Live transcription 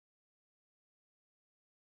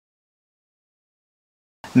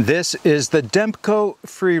This is the Demko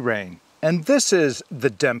FreeReign, and this is the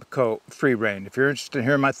Demko FreeReign. If you're interested in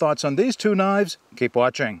hearing my thoughts on these two knives, keep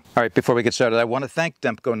watching. All right, before we get started, I want to thank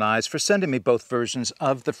Demko Knives for sending me both versions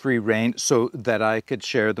of the FreeReign so that I could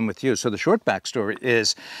share them with you. So the short backstory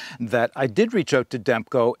is that I did reach out to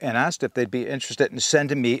Demko and asked if they'd be interested in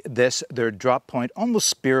sending me this, their drop point, almost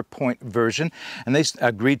spear point version, and they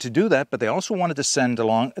agreed to do that, but they also wanted to send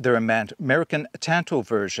along their American Tanto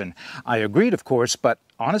version. I agreed, of course, but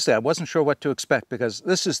honestly, I wasn't sure what to expect because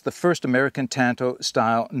this is the first American Tanto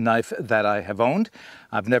style knife that I have owned.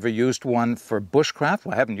 I've never used one for bushcraft.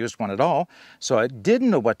 Well, I haven't used one at all. So I didn't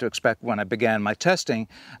know what to expect when I began my testing,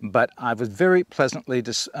 but I was very pleasantly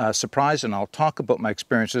surprised, and I'll talk about my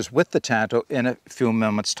experiences with the Tanto in a few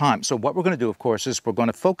moments' time. So what we're going to do, of course, is we're going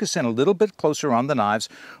to focus in a little bit closer on the knives,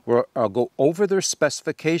 where I'll go over their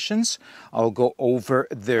specifications, I'll go over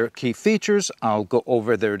their key features, I'll go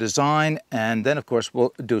over their design, and then, of course,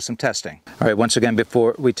 we'll do some testing. All right, once again,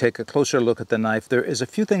 before we take a closer look at the knife, there is a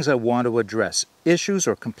few things I want to address. Issues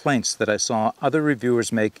or complaints that I saw other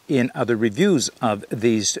reviewers make in other reviews of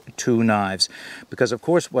these two knives. Because, of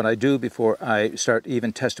course, what I do before I start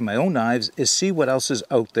even testing my own knives is see what else is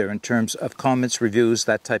out there in terms of comments, reviews,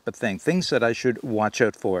 that type of thing. Things that I should watch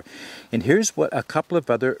out for. And here's what a couple of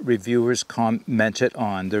other reviewers commented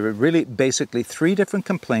on. There are really basically three different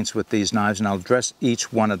complaints with these knives, and I'll address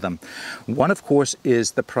each one of them. One, of course,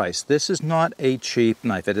 is the price. This is not a cheap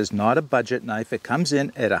knife. It is not a budget knife. It comes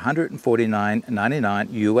in at $149.99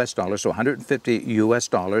 US dollars, so 150 US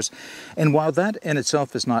dollars. And while that in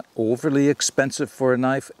itself is not overly expensive for a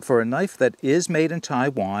knife that is made in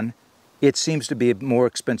Taiwan, it seems to be more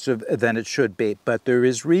expensive than it should be. But there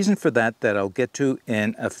is reason for that I'll get to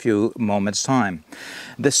in a few moments' time.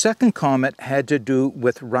 The second comment had to do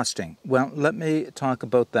with rusting. Well, let me talk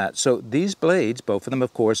about that. So these blades, both of them,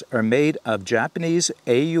 of course, are made of Japanese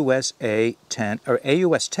AUS-10 or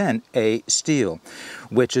AUS-10A steel,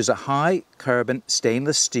 which is a high carbon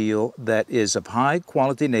stainless steel that is of high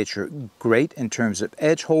quality nature, great in terms of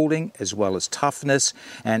edge holding as well as toughness,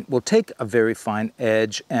 and will take a very fine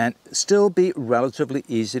edge and still be relatively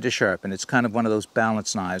easy to sharpen. It's kind of one of those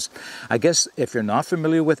balance knives. I guess if you're not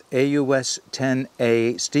familiar with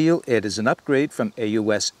AUS-10A steel, it is an upgrade from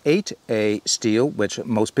AUS-8A steel, which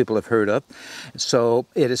most people have heard of. So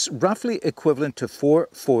it is roughly equivalent to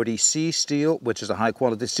 440C steel, which is a high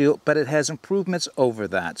quality steel, but it has improvements over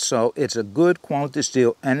that. So it's a good quality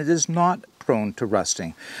steel, and it is not prone to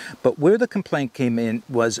rusting. But where the complaint came in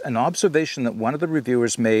was an observation that one of the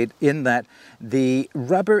reviewers made, in that the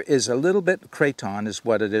rubber is a little bit, Kraton is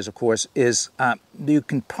what it is, of course, is you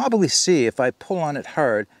can probably see, if I pull on it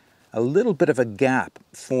hard, a little bit of a gap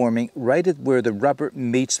forming right at where the rubber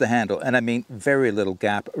meets the handle, and I mean very little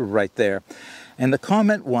gap right there. And the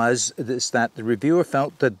comment was that the reviewer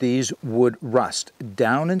felt that these would rust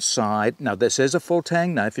down inside. Now, this is a full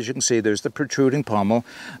tang knife. As you can see, there's the protruding pommel,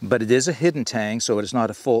 but it is a hidden tang, so it is not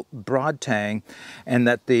a full broad tang, and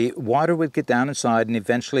that the water would get down inside and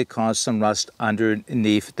eventually cause some rust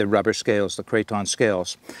underneath the rubber scales, the Kraton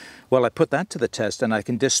scales. Well, I put that to the test, and I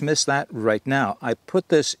can dismiss that right now. I put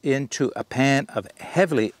this into a pan of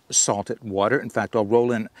heavily salted water. In fact, I'll roll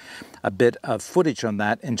in a bit of footage on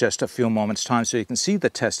that in just a few moments' time so you can see the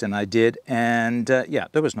testing I did. And yeah,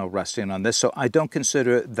 there was no rusting on this, so I don't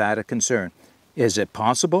consider that a concern. Is it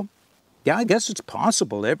possible? Yeah, I guess it's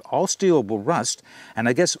possible. All steel will rust, and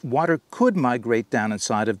I guess water could migrate down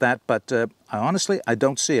inside of that, but honestly, I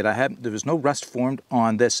don't see it. There was no rust formed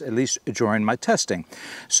on this, at least during my testing.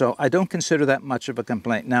 So I don't consider that much of a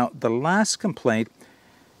complaint. Now, the last complaint,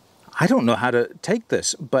 I don't know how to take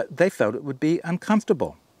this, but they felt it would be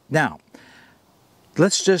uncomfortable. Now,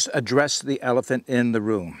 let's just address the elephant in the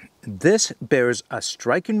room. This bears a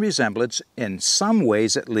striking resemblance, in some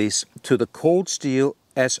ways at least, to the cold steel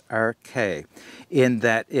SRK, in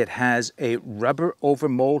that it has a rubber over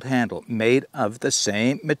mold handle made of the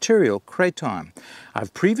same material, Kraton.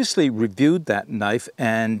 I've previously reviewed that knife,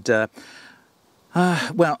 and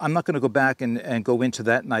well, I'm not going to go back and go into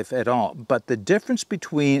that knife at all, but the difference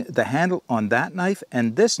between the handle on that knife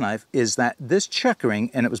and this knife is that this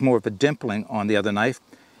checkering, and it was more of a dimpling on the other knife,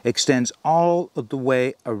 extends all of the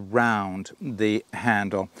way around the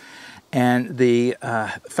handle. And the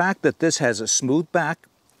fact that this has a smooth back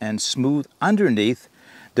and smooth underneath,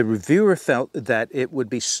 the reviewer felt that it would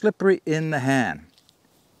be slippery in the hand.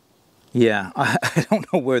 Yeah, I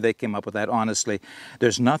don't know where they came up with that, honestly.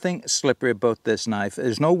 There's nothing slippery about this knife.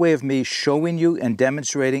 There's no way of me showing you and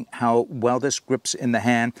demonstrating how well this grips in the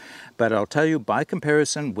hand, but I'll tell you, by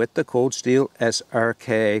comparison with the cold steel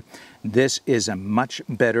SRK, this is a much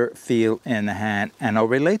better feel in the hand, and I'll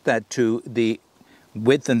relate that to the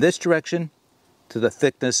width in this direction to the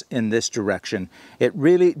thickness in this direction. It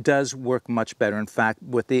really does work much better. In fact,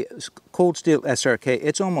 with the cold steel SRK,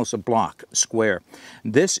 it's almost a block square.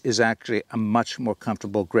 This is actually a much more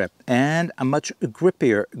comfortable grip and a much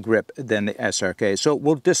grippier grip than the SRK. So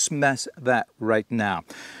we'll dismiss that right now.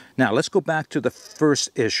 Now let's go back to the first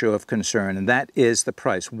issue of concern, and that is the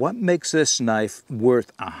price. What makes this knife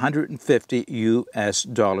worth $150 US?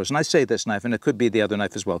 And I say this knife, and it could be the other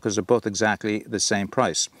knife as well, because they're both exactly the same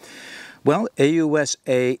price. Well, AUS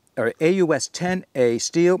 10A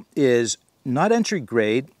steel is not entry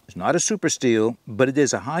grade, it's not a super steel, but it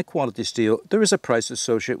is a high quality steel. There is a price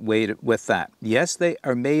associated with that. Yes, they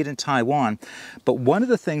are made in Taiwan, but one of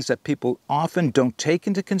the things that people often don't take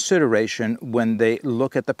into consideration when they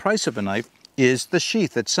look at the price of a knife is the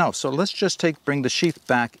sheath itself. So let's just bring the sheath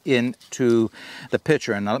back into the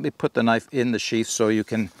picture. And now let me put the knife in the sheath so you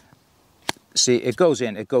can see it goes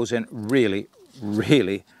in really,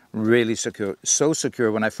 really, really secure. So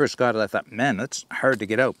secure. When I first got it, I thought, man, that's hard to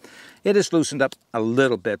get out. It is loosened up a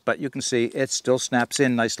little bit, but you can see it still snaps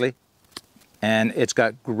in nicely, and it's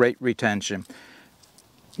got great retention.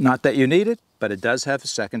 Not that you need it, but it does have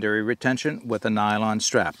secondary retention with a nylon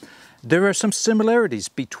strap. There are some similarities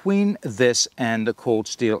between this and the cold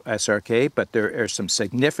steel SRK, but there are some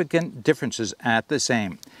significant differences at the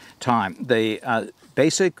same time. The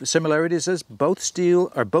basic similarities is both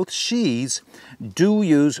sheaths do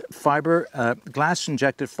use glass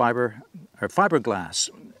injected fiber or fiberglass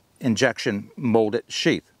injection molded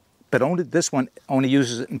sheath, but this one only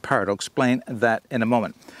uses it in part. I'll explain that in a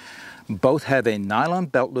moment. Both have a nylon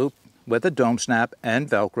belt loop with a dome snap and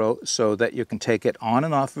Velcro so that you can take it on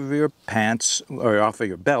and off of your pants or off of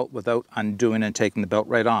your belt without undoing and taking the belt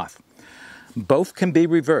right off. Both can be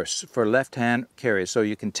reversed for left-hand carry, so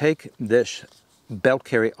you can take this belt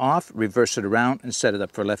carry off, reverse it around, and set it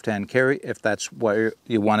up for left-hand carry if that's what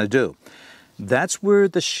you want to do. That's where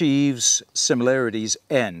the sheaths' similarities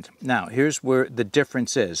end. Now, here's where the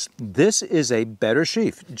difference is. This is a better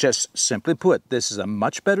sheath. Just simply put, this is a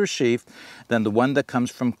much better sheath than the one that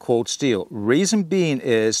comes from cold steel. Reason being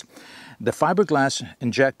is the fiberglass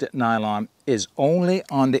injected nylon is only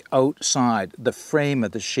on the outside, the frame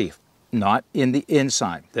of the sheath, not in the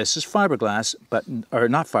inside. This is fiberglass,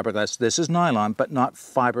 not fiberglass, this is nylon, but not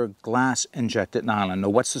fiberglass injected nylon. Now,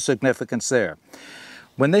 what's the significance there?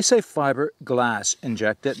 When they say fiberglass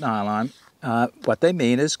injected nylon, what they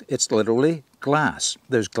mean is it's literally glass.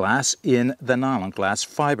 There's glass in the nylon, glass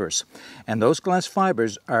fibers. And those glass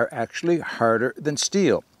fibers are actually harder than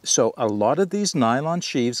steel. So a lot of these nylon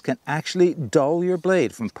sheaths can actually dull your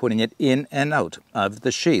blade from putting it in and out of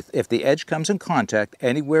the sheath. If the edge comes in contact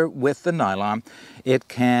anywhere with the nylon, it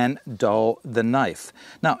can dull the knife.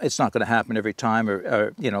 Now, it's not going to happen every time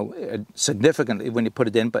or significantly when you put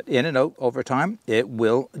it in, but in and out over time, it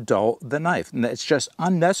will dull the knife. And it's just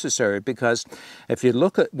unnecessary because if you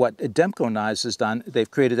look at what Demko Knives has done, they've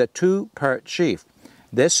created a two-part sheath.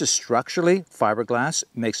 This is structurally fiberglass,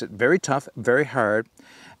 makes it very tough, very hard.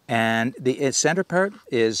 And the center part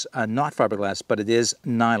is not fiberglass, but it is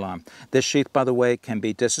nylon. This sheath, by the way, can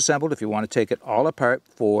be disassembled if you want to take it all apart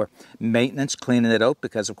for maintenance, cleaning it out,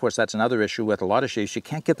 because, of course, that's another issue with a lot of sheaths. You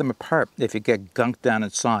can't get them apart if you get gunk down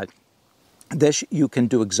inside. This, you can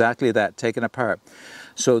do exactly that, take it apart.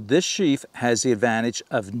 So this sheath has the advantage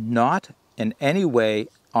of not in any way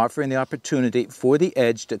offering the opportunity for the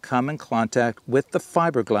edge to come in contact with the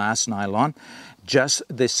fiberglass nylon, just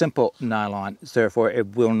the simple nylon. Therefore,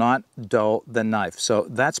 it will not dull the knife. So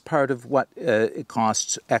that's part of what it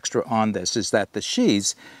costs extra on this, is that the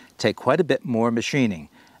sheaths take quite a bit more machining.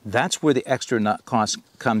 That's where the extra cost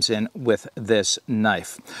comes in with this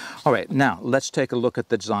knife. All right, now let's take a look at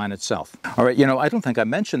the design itself. All right, I don't think I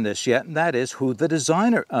mentioned this yet, and that is who the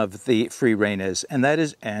designer of the FreeReign is, and that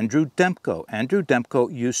is Andrew Demko. Andrew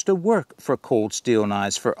Demko used to work for Cold Steel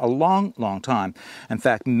Knives for a long, long time. In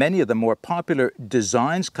fact, many of the more popular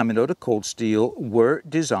designs coming out of Cold Steel were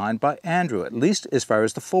designed by Andrew, at least as far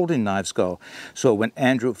as the folding knives go. So when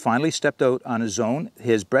Andrew finally stepped out on his own,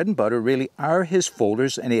 his bread and butter really are his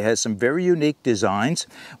folders, and he has some very unique designs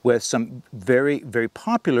with some very, very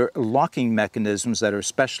popular locking mechanisms that are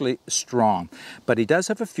especially strong. But he does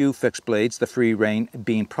have a few fixed blades, the FreeReign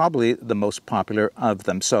being probably the most popular of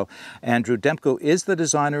them. So Andrew Demko is the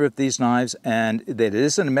designer of these knives, and it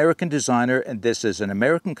is an American designer, and this is an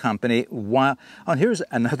American company. And here's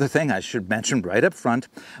another thing I should mention right up front.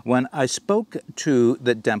 When I spoke to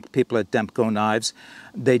the people at Demko Knives,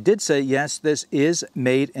 they did say, yes, this is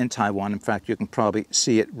made in Taiwan. In fact, you can probably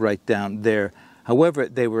see it right down there. However,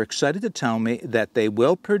 they were excited to tell me that they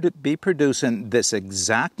will be producing this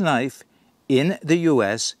exact knife in the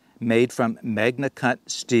U.S., made from Magna Cut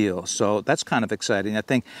steel. So that's kind of exciting. I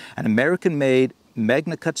think an American-made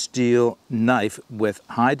Magna Cut steel knife with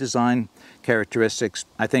high design characteristics,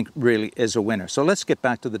 I think, really is a winner. So let's get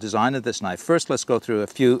back to the design of this knife. First, let's go through a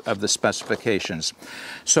few of the specifications.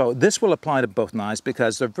 So this will apply to both knives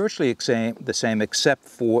because they're virtually the same except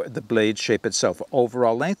for the blade shape itself.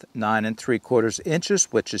 Overall length, 9 3/4 inches,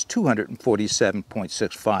 which is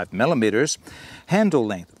 247.65 millimeters. Handle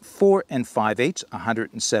length, 4 5/8,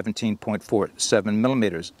 117.47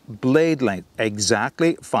 millimeters. Blade length,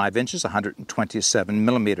 exactly 5 inches, 127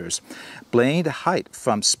 millimeters. Blade height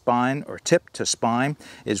from spine or tip to spine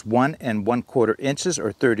is 1 1/4 inches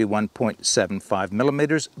or 31.75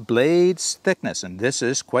 millimeters. Blade's thickness, and this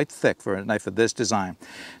is quite thick for a knife of this design,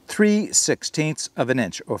 3/16 of an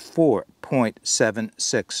inch or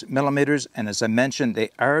 4.76 millimeters. And as I mentioned,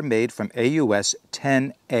 they are made from AUS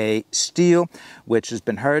 10A steel, which has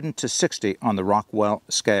been hardened to 60 on the Rockwell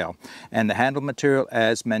scale. And the handle material,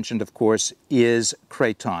 as mentioned, of course, is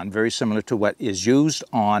Kraton, very similar to what is used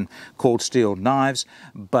on cold steel knives,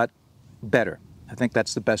 but better. I think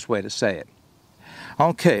that's the best way to say it.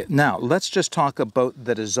 Okay, now let's just talk about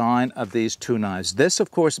the design of these two knives. This,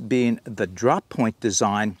 of course, being the drop point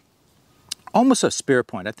design, almost a spear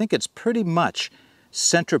point. I think it's pretty much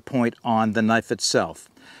center point on the knife itself.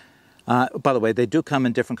 By the way, they do come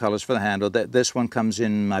in different colors for the handle. This one comes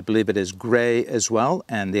in, I believe it is gray as well,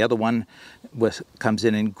 and the other one comes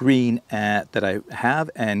in green that I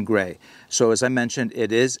have, and gray. So as I mentioned,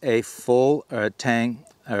 it is a full tang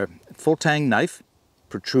knife,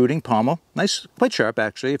 protruding pommel. Nice, quite sharp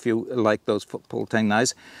actually, if you like those full tang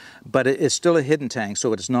knives. But it is still a hidden tang,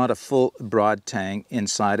 so it is not a full broad tang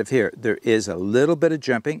inside of here. There is a little bit of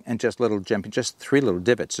jumping, and just 3 little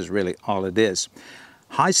divots is really all it is.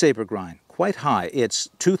 High saber grind, quite high. It's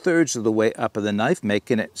 2/3 of the way up of the knife,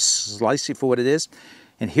 making it slicey for what it is.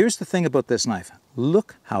 And here's the thing about this knife.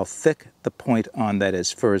 Look how thick the point on that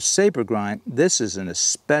is. For a saber grind, this is an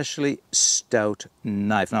especially stout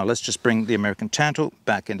knife. Now let's just bring the American Tanto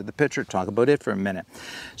back into the picture, talk about it for a minute.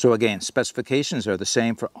 So again, specifications are the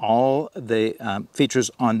same for all the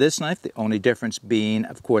features on this knife. The only difference being,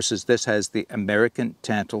 of course, is this has the American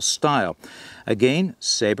Tanto style. Again,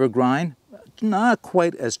 saber grind, not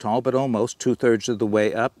quite as tall, but almost 2/3 of the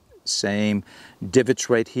way up. Same divots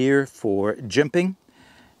right here for jimping.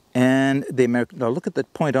 And the American, now look at the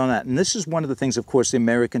point on that. And this is one of the things, of course, the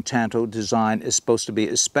American Tanto design is supposed to be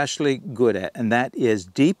especially good at, and that is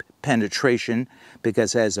deep penetration,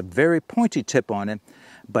 because it has a very pointy tip on it,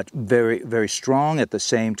 but very, very strong at the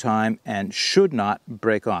same time, and should not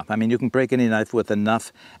break off. I mean, you can break any knife with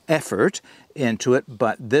enough effort into it,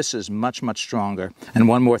 but this is much, much stronger. And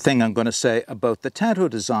one more thing I'm going to say about the Tanto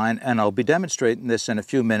design, and I'll be demonstrating this in a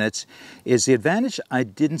few minutes, is the advantage I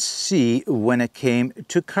didn't see when it came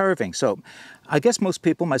to carving. So I guess most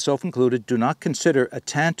people, myself included, do not consider a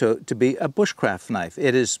Tanto to be a bushcraft knife.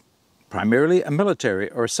 It is primarily a military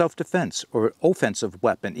or self-defense or offensive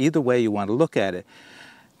weapon, either way you want to look at it.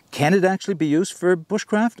 Can it actually be used for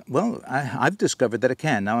bushcraft? Well, I've discovered that it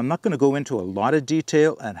can. Now, I'm not going to go into a lot of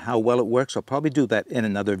detail and how well it works. I'll probably do that in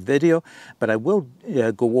another video, but I will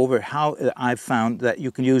go over how I've found that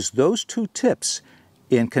you can use those two tips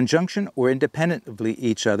in conjunction or independently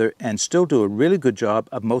each other and still do a really good job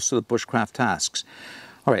of most of the bushcraft tasks.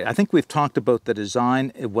 All right, I think we've talked about the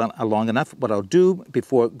design well long enough. What I'll do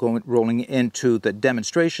before rolling into the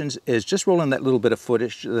demonstrations is just roll in that little bit of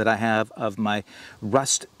footage that I have of my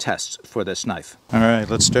rust tests for this knife. All right,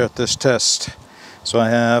 let's start this test. So I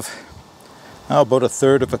have about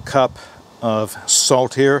 1/3 of a cup of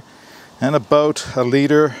salt here and about a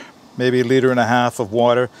liter, maybe 1.5 liters of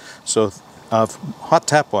water. So of hot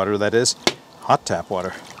tap water, that is, hot tap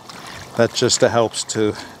water. That just helps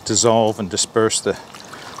to dissolve and disperse the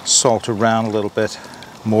salt around a little bit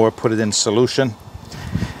more, put it in solution,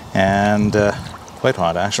 and quite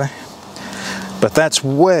hot actually, but that's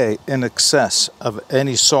way in excess of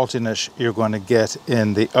any saltiness you're going to get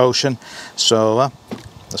in the ocean. So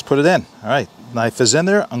let's put it in. All right, knife is in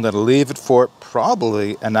there. I'm going to leave it for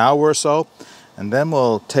probably an hour or so, and then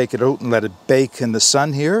we'll take it out and let it bake in the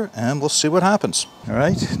sun here, and we'll see what happens. All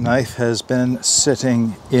right, knife has been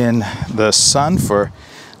sitting in the sun for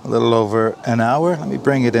a little over an hour. Let me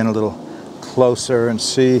bring it in a little closer and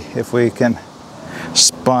see if we can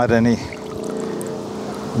spot any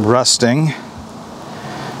rusting.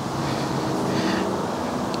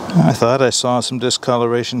 I thought I saw some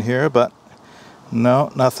discoloration here, but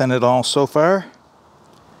no, nothing at all so far.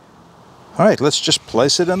 All right, let's just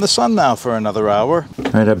place it in the sun now for another hour.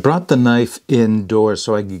 All right, I brought the knife indoors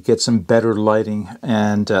so I could get some better lighting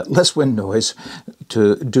and less wind noise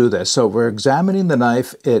to do this. So we're examining the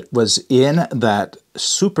knife. It was in that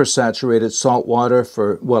super saturated salt water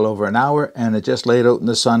for well over an hour, and it just laid out in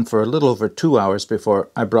the sun for a little over 2 hours before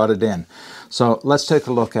I brought it in. So let's take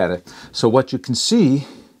a look at it. So what you can see,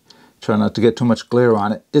 try not to get too much glare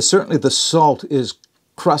on it, is certainly the salt is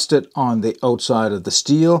crusted on the outside of the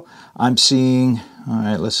steel. I'm seeing, all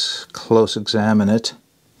right, let's close examine it.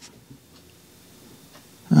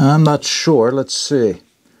 I'm not sure, let's see.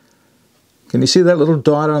 Can you see that little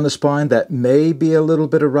dot on the spine? That may be a little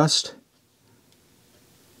bit of rust.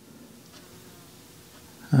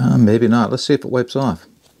 Maybe not. Let's see if it wipes off.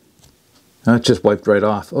 It just wiped right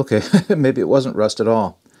off. Okay, maybe it wasn't rust at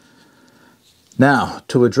all. Now,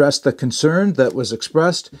 to address the concern that was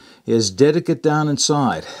expressed is, did it get down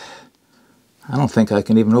inside? I don't think I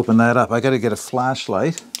can even open that up. I got to get a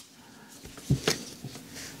flashlight.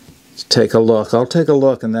 Let's take a look. I'll take a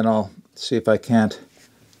look and then I'll see if I can't.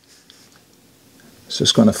 Is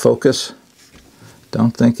this going to focus?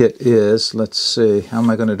 Don't think it is. Let's see. How am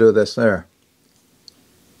I going to do this there?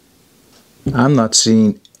 I'm not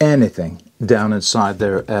seeing anything down inside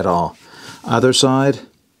there at all. Other side?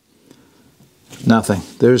 Nothing.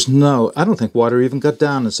 There's no, I don't think water even got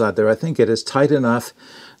down inside there. I think it is tight enough,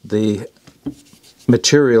 the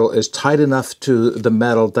material is tight enough to the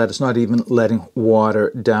metal that it's not even letting water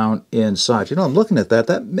down inside. You know, I'm looking at that.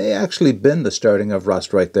 That may actually been the starting of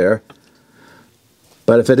rust right there.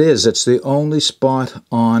 But if it is, it's the only spot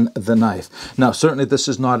on the knife. Now, certainly this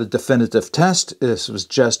is not a definitive test. This was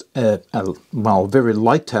just a very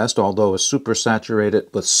light test, although it's super saturated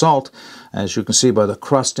with salt, as you can see by the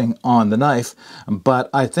crusting on the knife. But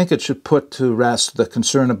I think it should put to rest the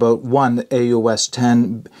concern about, one, AUS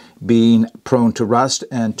 10 being prone to rust,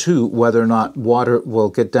 and two, whether or not water will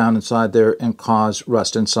get down inside there and cause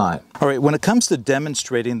rust inside. All right, when it comes to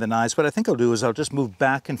demonstrating the knives, what I think I'll do is I'll just move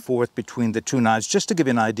back and forth between the two knives just to give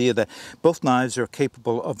you an idea that both knives are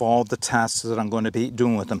capable of all the tasks that I'm going to be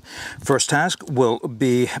doing with them. First task will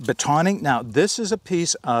be batoning. Now, this is a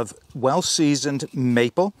piece of well-seasoned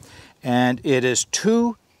maple, and it is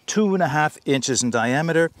 2.5 inches in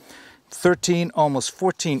diameter, 13, almost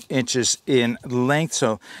 14 inches in length.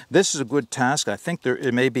 So this is a good task. I think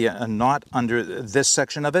there may be a knot under this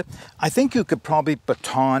section of it. I think you could probably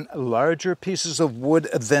baton larger pieces of wood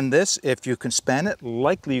than this if you can span it.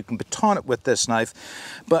 Likely you can baton it with this knife.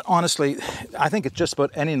 But honestly, I think it's just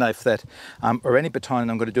about any knife that, or any baton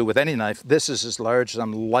I'm going to do with any knife, this is as large as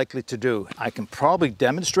I'm likely to do. I can probably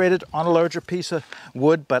demonstrate it on a larger piece of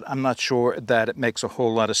wood, but I'm not sure that it makes a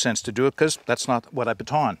whole lot of sense to do it because that's not what I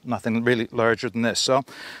baton. Nothing really larger than this. So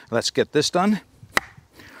let's get this done.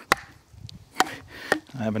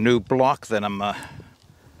 I have a new block that I'm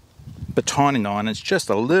batoning on. It's just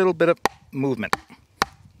a little bit of movement.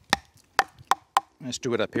 Let's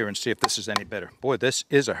do it up here and see if this is any better. Boy, this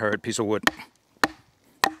is a hard piece of wood.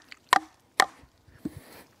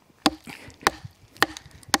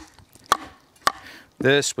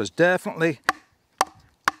 This was definitely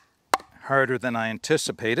harder than I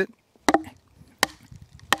anticipated.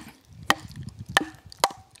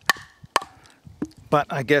 But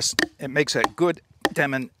I guess it makes a good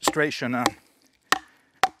demonstration on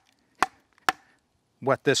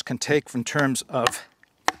what this can take in terms of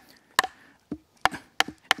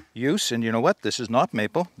use. And you know what? This is not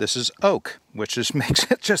maple. This is oak, which just makes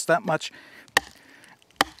it just that much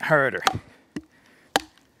harder.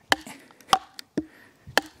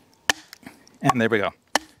 And there we go.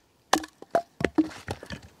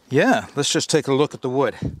 Yeah, let's just take a look at the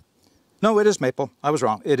wood. No, it is maple. I was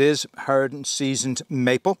wrong. It is hardened, seasoned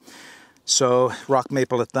maple. So rock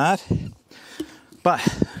maple at that. But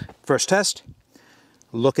first test,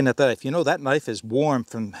 looking at that, if you know that knife is warm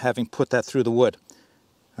from having put that through the wood.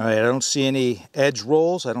 All right, I don't see any edge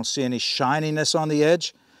rolls. I don't see any shininess on the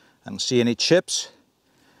edge. I don't see any chips.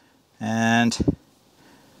 And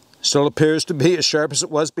still appears to be as sharp as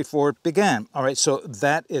it was before it began. All right, so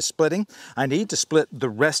that is splitting. I need to split the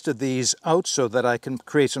rest of these out so that I can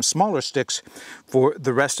create some smaller sticks for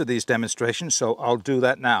the rest of these demonstrations, so I'll do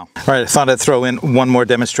that now. All right, I thought I'd throw in one more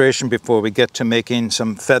demonstration before we get to making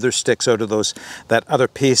some feather sticks out of that other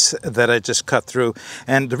piece that I just cut through.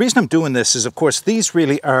 And the reason I'm doing this is, of course, these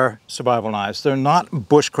really are survival knives. They're not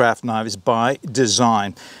bushcraft knives by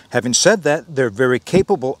design. Having said that, they're very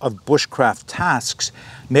capable of bushcraft tasks.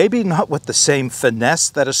 Maybe not with the same finesse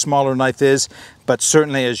that a smaller knife is, But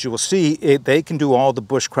certainly, as you will see, they can do all the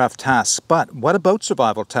bushcraft tasks. But what about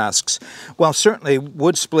survival tasks? Well, certainly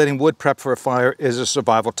wood splitting, wood prep for a fire is a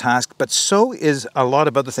survival task, but so is a lot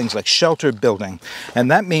of other things like shelter building.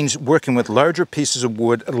 And that means working with larger pieces of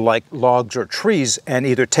wood like logs or trees and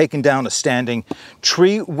either taking down a standing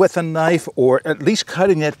tree with a knife or at least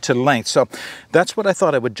cutting it to length. So that's what I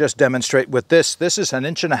thought I would just demonstrate with this. This is 1.5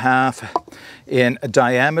 inches in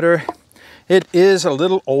diameter. It is a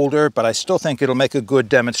little older, but I still think it'll make a good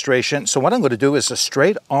demonstration. So what I'm going to do is a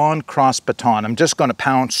straight on cross baton. I'm just going to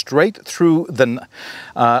pound straight through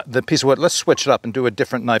the piece of wood. Let's switch it up and do a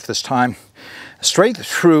different knife this time. Straight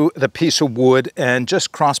through the piece of wood and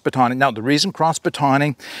just cross batoning. Now, the reason cross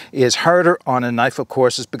batoning is harder on a knife, of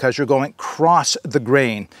course, is because you're going across the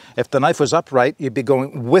grain. If the knife was upright, you'd be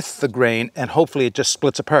going with the grain and hopefully it just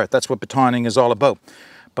splits apart. That's what batoning is all about.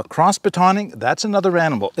 But cross batoning, that's another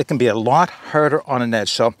animal. It can be a lot harder on an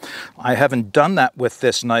edge. So I haven't done that with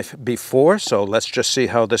this knife before. So let's just see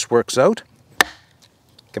how this works out.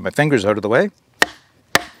 Get my fingers out of the way.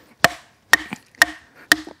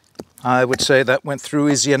 I would say that went through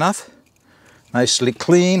easy enough. Nicely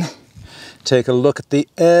clean. Take a look at the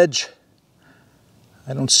edge.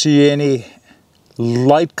 I don't see any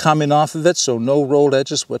light coming off of it, so no rolled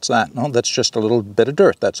edges. What's that? No, that's just a little bit of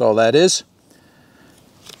dirt. That's all that is.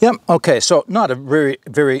 Yep, okay, so not a very,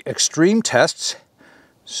 very extreme test.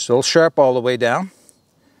 Still sharp all the way down.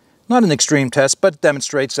 Not an extreme test, but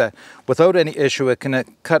demonstrates that without any issue, it can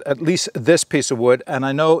cut at least this piece of wood, and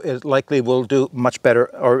I know it likely will do much better,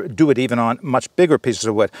 or do it even on much bigger pieces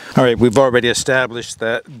of wood. All right, we've already established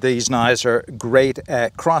that these knives are great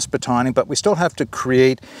at cross batoning, but we still have to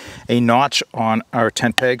create a notch on our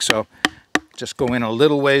tent peg, so just go in a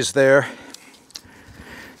little ways there.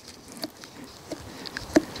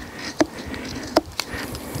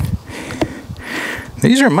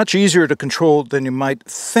 These are much easier to control than you might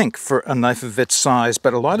think for a knife of its size,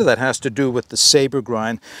 but a lot of that has to do with the saber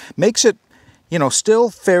grind. Makes it, you know, still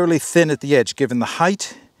fairly thin at the edge. Given the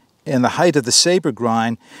height and the height of the saber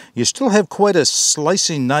grind, you still have quite a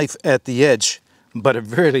slicing knife at the edge, but a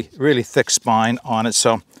really, really thick spine on it.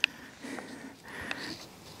 So,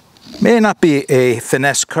 may not be a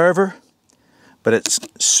finesse carver, but it's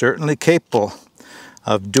certainly capable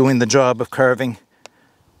of doing the job of carving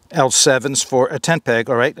L7s for a tent peg.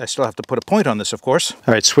 All right, I still have to put a point on this, of course.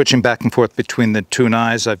 All right, switching back and forth between the two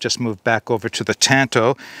knives, I've just moved back over to the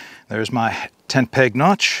Tanto. There's my tent peg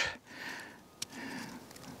notch.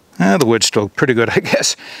 The wood's still pretty good, I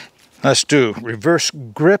guess. Let's do reverse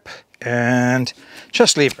grip and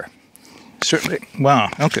chest lever. Certainly, wow,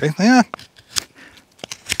 okay, yeah.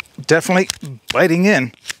 Definitely biting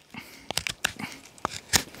in.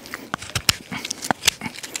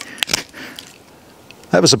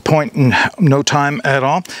 That was a point in no time at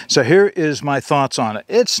all. So here is my thoughts on it.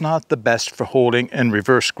 It's not the best for holding in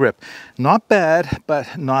reverse grip. Not bad,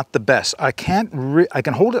 but not the best. I can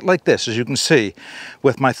hold it like this, as you can see,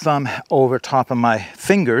 with my thumb over top of my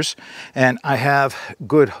fingers, and I have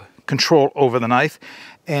good control over the knife.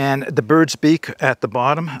 And the bird's beak at the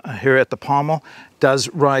bottom, here at the pommel, does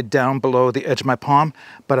ride down below the edge of my palm.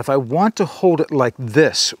 But if I want to hold it like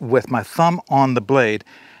this with my thumb on the blade,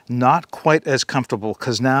 not quite as comfortable,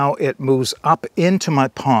 because now it moves up into my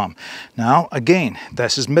palm. Now, again,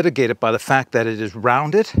 this is mitigated by the fact that it is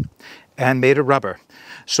rounded and made of rubber.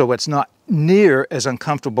 So it's not near as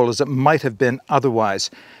uncomfortable as it might have been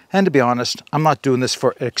otherwise. And to be honest, I'm not doing this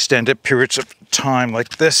for extended periods of time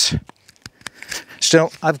like this.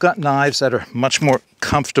 Still, I've got knives that are much more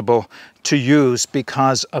comfortable to use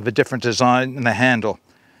because of a different design in the handle.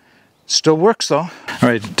 Still works though. All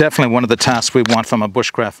right, definitely one of the tasks we want from a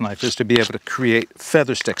bushcraft knife is to be able to create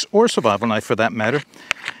feather sticks, or survival knife for that matter.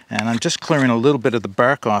 And I'm just clearing a little bit of the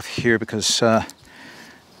bark off here because the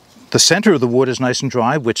center of the wood is nice and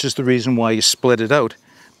dry, which is the reason why you split it out.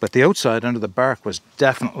 But the outside under the bark was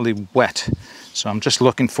definitely wet. So I'm just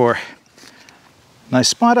looking for a nice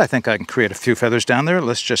spot. I think I can create a few feathers down there.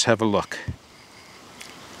 Let's just have a look.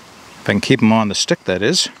 If I can keep them on the stick, that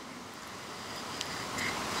is.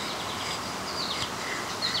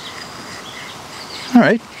 All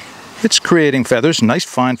right, it's creating feathers, nice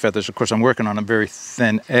fine feathers. Of course, I'm working on a very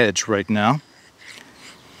thin edge right now.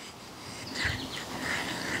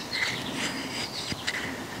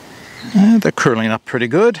 They're curling up pretty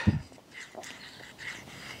good.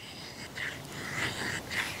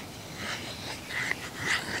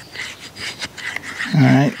 All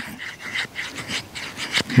right,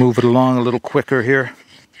 move it along a little quicker here.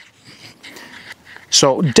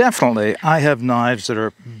 So definitely, I have knives that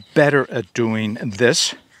are better at doing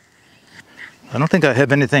this. I don't think I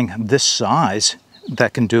have anything this size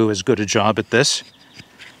that can do as good a job at this.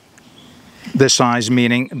 This size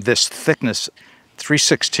meaning this thickness.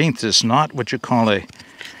 3/16 is not what you call a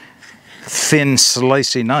thin,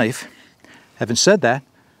 slicey knife. Having said that,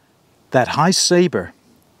 that high saber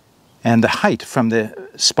and the height from the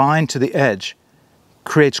spine to the edge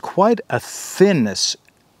creates quite a thinness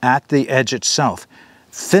at the edge itself.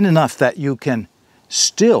 Thin enough that you can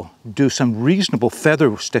still do some reasonable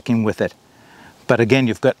feather sticking with it. But again,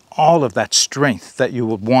 you've got all of that strength that you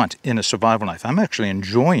would want in a survival knife. I'm actually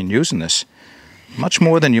enjoying using this much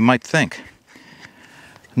more than you might think.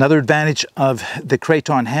 Another advantage of the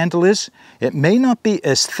Kraton handle is it may not be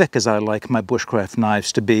as thick as I like my bushcraft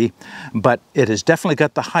knives to be, but it has definitely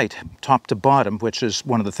got the height top to bottom, which is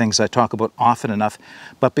one of the things I talk about often enough.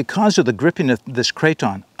 But because of the gripping of this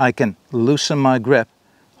Kraton, I can loosen my grip,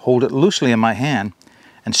 hold it loosely in my hand,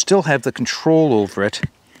 and still have the control over it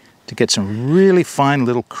to get some really fine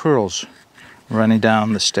little curls running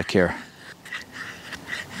down the stick here.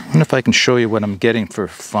 I wonder if I can show you what I'm getting for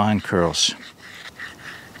fine curls.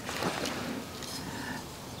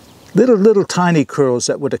 Little tiny curls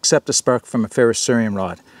that would accept a spark from a ferrocerium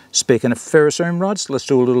rod. Speaking of ferrocerium rods, let's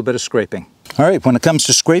do a little bit of scraping. All right, when it comes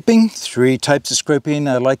to scraping, 3 types of scraping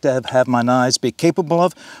I like to have my knives be capable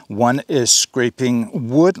of. One is scraping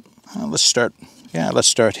wood. Let's start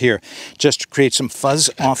here, just to create some fuzz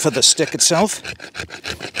off of the stick itself.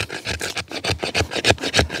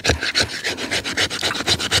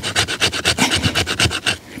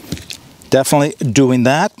 Definitely doing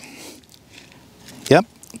that. Yep,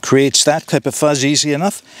 creates that type of fuzz easy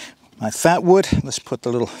enough. My fat wood, let's put the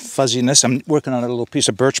little fuzziness. I'm working on a little piece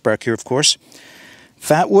of birch bark here, of course.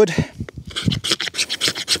 Fat wood.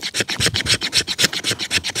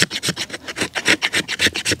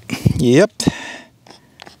 Yep.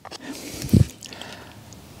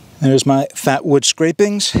 There's my fat wood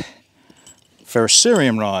scrapings.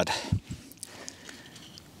 Ferrocerium rod.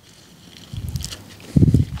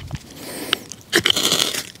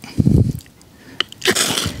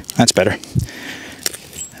 That's better.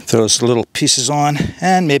 Throw those little pieces on,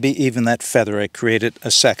 and maybe even that feather I created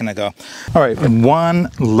a second ago. All right,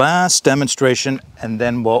 one last demonstration, and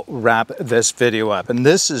then we'll wrap this video up. And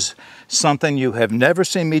this is something you have never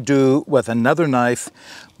seen me do with another knife.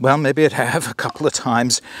 Well, maybe I have a couple of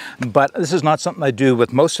times, but this is not something I do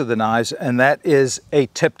with most of the knives, and that is a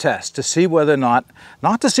tip test to see whether or not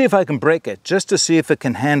to see if I can break it, just to see if it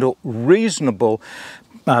can handle reasonable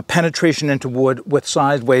penetration into wood with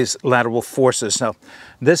sideways lateral forces. Now,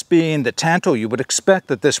 this being the Tanto, you would expect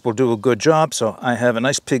that this will do a good job. So I have a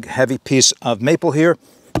nice big heavy piece of maple here.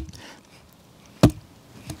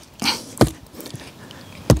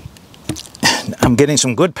 I'm getting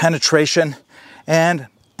some good penetration and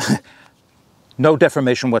no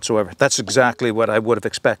deformation whatsoever. That's exactly what I would have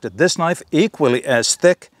expected. This knife, equally as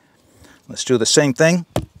thick. Let's do the same thing.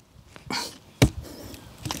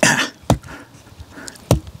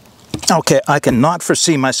 Okay, I cannot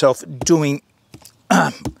foresee myself doing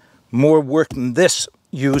more work than this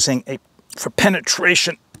using for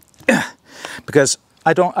penetration because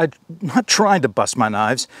I'm not trying to bust my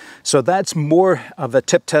knives, so that's more of a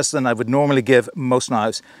tip test than I would normally give most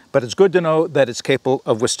knives, but it's good to know that it's capable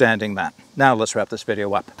of withstanding that. Now let's wrap this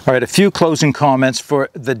video up. All right, a few closing comments for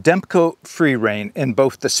the Demko FreeReign in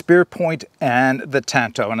both the spear point and the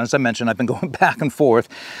Tanto. And as I mentioned, I've been going back and forth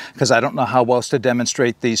because I don't know how else to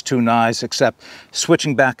demonstrate these two knives except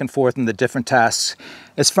switching back and forth in the different tasks.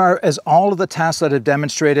 As far as all of the tasks that I've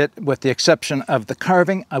demonstrated, with the exception of the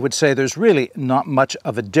carving, I would say there's really not much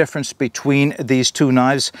of a difference between these two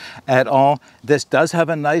knives at all. This does have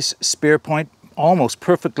a nice spear point, almost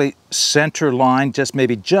perfectly center line,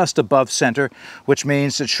 maybe just above center, which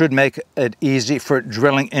means it should make it easy for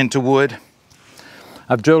drilling into wood.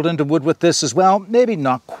 I've drilled into wood with this as well, maybe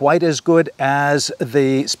not quite as good as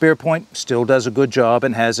the spear point, still does a good job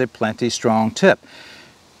and has a plenty strong tip.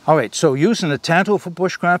 All right, so using the Tanto for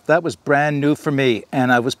bushcraft, that was brand new for me,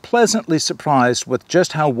 and I was pleasantly surprised with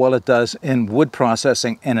just how well it does in wood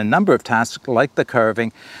processing in a number of tasks like the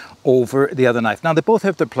carving over the other knife. Now, they both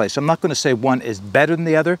have their place. I'm not going to say one is better than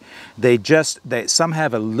the other. Some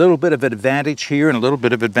have a little bit of advantage here and a little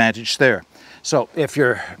bit of advantage there. So if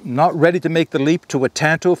you're not ready to make the leap to a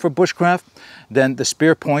Tanto for bushcraft, then the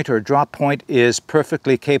spear point or drop point is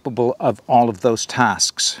perfectly capable of all of those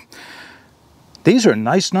tasks. These are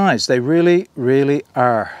nice knives. They really, really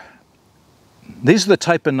are. These are the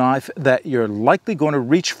type of knife that you're likely going to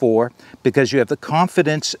reach for because you have the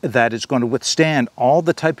confidence that it's going to withstand all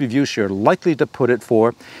the type of use you're likely to put it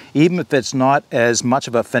for, even if it's not as much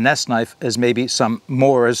of a finesse knife as maybe some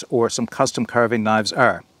Moras or some custom carving knives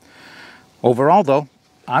are. Overall though,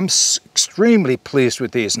 I'm extremely pleased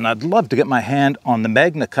with these, and I'd love to get my hand on the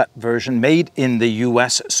Magna Cut version made in the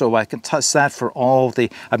US so I can test that for all the...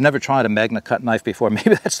 I've never tried a Magna Cut knife before.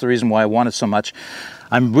 Maybe that's the reason why I want it so much.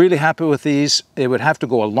 I'm really happy with these. It would have to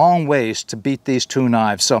go a long ways to beat these two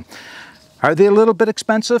knives. So, are they a little bit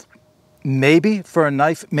expensive? Maybe for a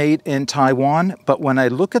knife made in Taiwan, but when I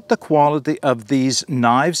look at the quality of these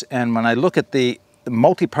knives and when I look at the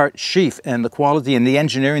multi-part sheath and the quality and the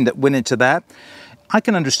engineering that went into that, I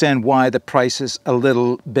can understand why the price is a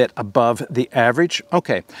little bit above the average.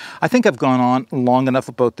 Okay, I think I've gone on long enough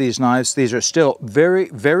about these knives. These are still very,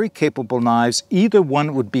 very capable knives. Either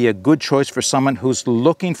one would be a good choice for someone who's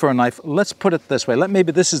looking for a knife. Let's put it this way.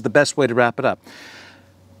 Maybe this is the best way to wrap it up.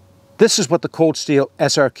 This is what the Cold Steel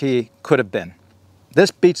SRK could have been. This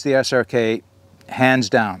beats the SRK hands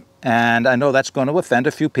down. And I know that's going to offend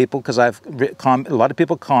a few people because a lot of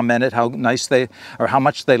people commented how nice they, or how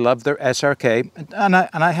much they love their SRK. And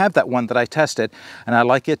I have that one that I tested, and I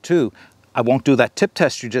like it too. I won't do that tip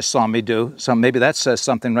test you just saw me do, so maybe that says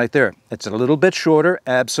something right there. It's a little bit shorter,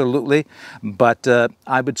 absolutely, but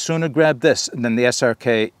I would sooner grab this than the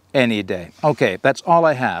SRK any day. Okay, that's all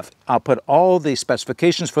I have. I'll put all the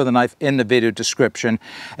specifications for the knife in the video description,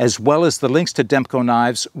 as well as the links to Demko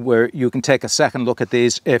knives where you can take a second look at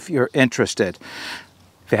these if you're interested.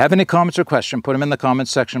 If you have any comments or questions, put them in the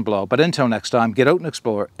comments section below. But until next time, get out and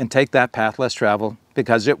explore and take that path less traveled,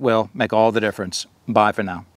 because it will make all the difference. Bye for now.